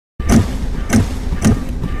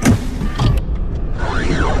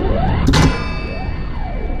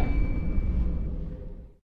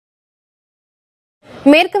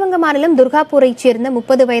மேற்குவங்க மாநிலம் துர்காபூரைச் சேர்ந்த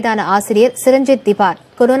 30 வயதான ஆசிரியர் சிரஞ்சித் திவார்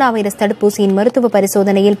கொரோனா வைரஸ் தடுப்பூசியின் மருத்துவ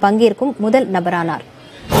பரிசோதனையில் பங்கேற்கும் முதல் நபரானார்.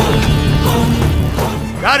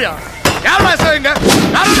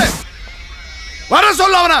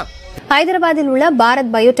 ஹைதராபாத்தில் உள்ள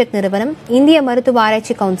பாரத் பயோடெக் நிறுவனம், இந்திய மருத்துவ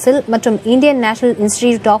ஆராய்ச்சி கவுன்சில் மற்றும் Indian national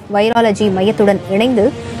institute of virology மையத்துடன் இணைந்து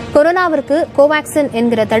கொரோனாவிற்கு கோவாக்சின்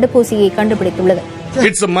என்கிற தடுப்பூசியை கண்டுபிடித்துள்ளது.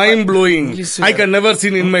 It's a mind-blowing. I can never see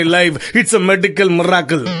in my life. It's a medical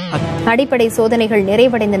miracle. அடிப்படை சோதனைகள்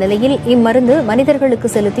நிறைவடைந்த நிலையில் இம்மருந்து மனிதர்களுக்கு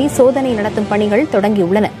செலுத்தி சோதனை நடத்தும் பணிகள்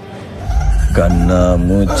தொடங்கியுள்ளன. கண்ணா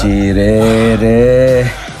மூச்சி ரே ரே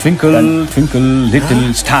twinkle twinkle little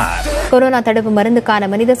star. Corona தடுப்பு மருந்துக்கான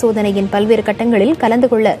மனித சோதனையின் பல்வேறு கட்டங்களில் கலந்து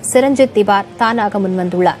கொள்ள சிரஞ்சித் திவார் தானாக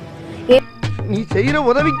முன்வந்துள்ளார். நீ செய்யற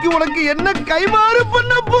உதவிக்கு உனக்கு என்ன கைமாறு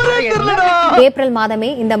பண்ண போறேன். ஏப்ரல் மாதமே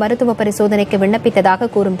இந்த மருத்துவ பரிசோதனைக்கு விண்ணப்பித்ததாக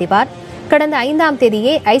கூறும் திவார், கடந்த 5ஆம்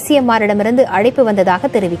தேதியே ICMR-இடமிருந்து அழைப்பு வந்ததாக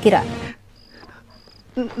தெரிவிக்கிறார்.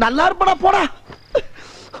 நல்லா இருப்படா போடா,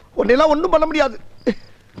 உன்னெல்லாம் ஒண்ணும் பண்ண முடியாது.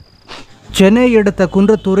 சென்னை அடுத்த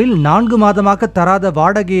குன்றத்தூரில் 4 மாதமாக தராத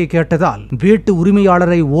வாடகையை கேட்டதால் வீட்டு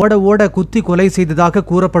உரிமையாளரை ஓட ஓட குத்தி கொலை செய்ததாக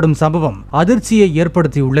கூறப்படும் சம்பவம் அதிர்ச்சியை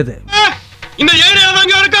ஏற்படுத்தியுள்ளது. இந்த ஏரியா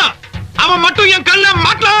வாங்க இருக்கா, அவன் மட்டும் என் கல்ல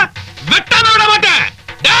மாட்டல வெட்டாம விட மாட்டேன்.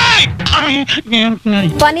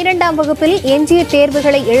 12ஆம் வகுப்பில் எஞ்சிய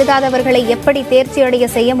தேர்வுகளை எழுதாதவர்களை எப்படி தேர்ச்சி அடைய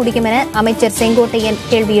செய்ய முடியும் என அமைச்சர் செங்கோட்டையன்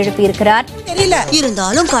கேள்வி எழுப்பியிருக்கிறார்.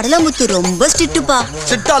 இருந்தாலும் கடலமுத்து ரொம்ப ஸ்ட்ரிக்ட்பா.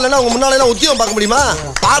 ஸ்ட்ரிக்ட்டா இல்லனா உங்க முன்னால எல்லாம் உத்தியோகம் பார்க்க முடியுமா?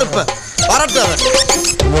 பாருப்ப வரட்ட.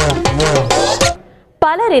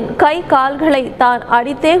 பலரின் கை கால்களை தான்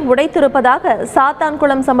அடித்தே உடைத்திருப்பதாக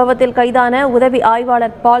சாத்தான்குளம் சம்பவத்தில் கைதான உதவி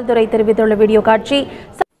ஆய்வாளர் பால்துரை தெரிவித்துள்ள வீடியோ காட்சி.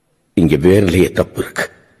 இங்க வேர்லயே தப்பு இருக்கு,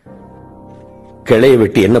 கிளைய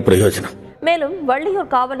வெட்டி என்ன பிரயோஜனம்? மேலும்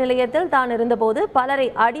வள்ளியூர் காவல் நிலையத்தில் தான் இருந்தபோது பலரை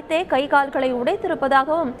அடித்தே கை கால்களை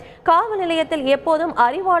உடைத்திருப்பதாகவும், காவல் நிலையத்தில் எப்போதும்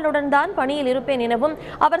அறிவாளுடன் தான் பணியில் இருப்பேன் எனவும்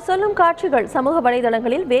அவர் சொல்லும் காட்சிகள் சமூக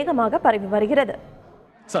வலைதளங்களில் வேகமாக பரவி வருகிறது.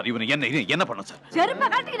 சார் இவனை என்ன பண்ண சார்? செருப்ப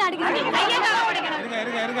கட்டி அடிக்கிறீங்க.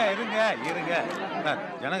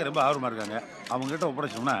 ஜனங்க ரொம்ப ஆர்வமா இருக்காங்க, அவங்க கிட்ட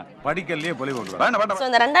ஒப்படைச்சோம்னா படிக்கல்லையே பொலி போடுவாங்க. சோ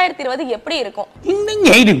இந்த 2020 எப்படி இருக்கும்?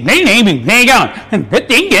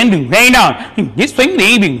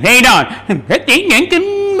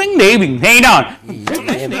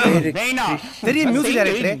 பெரிய மியூசிக்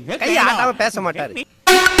டைரக்டர் கையை ஆட்டாம பேச மாட்டாரு.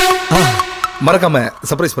 மறக்காம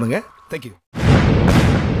சர்ப்ரைஸ் பண்ணுங்க. Thank you.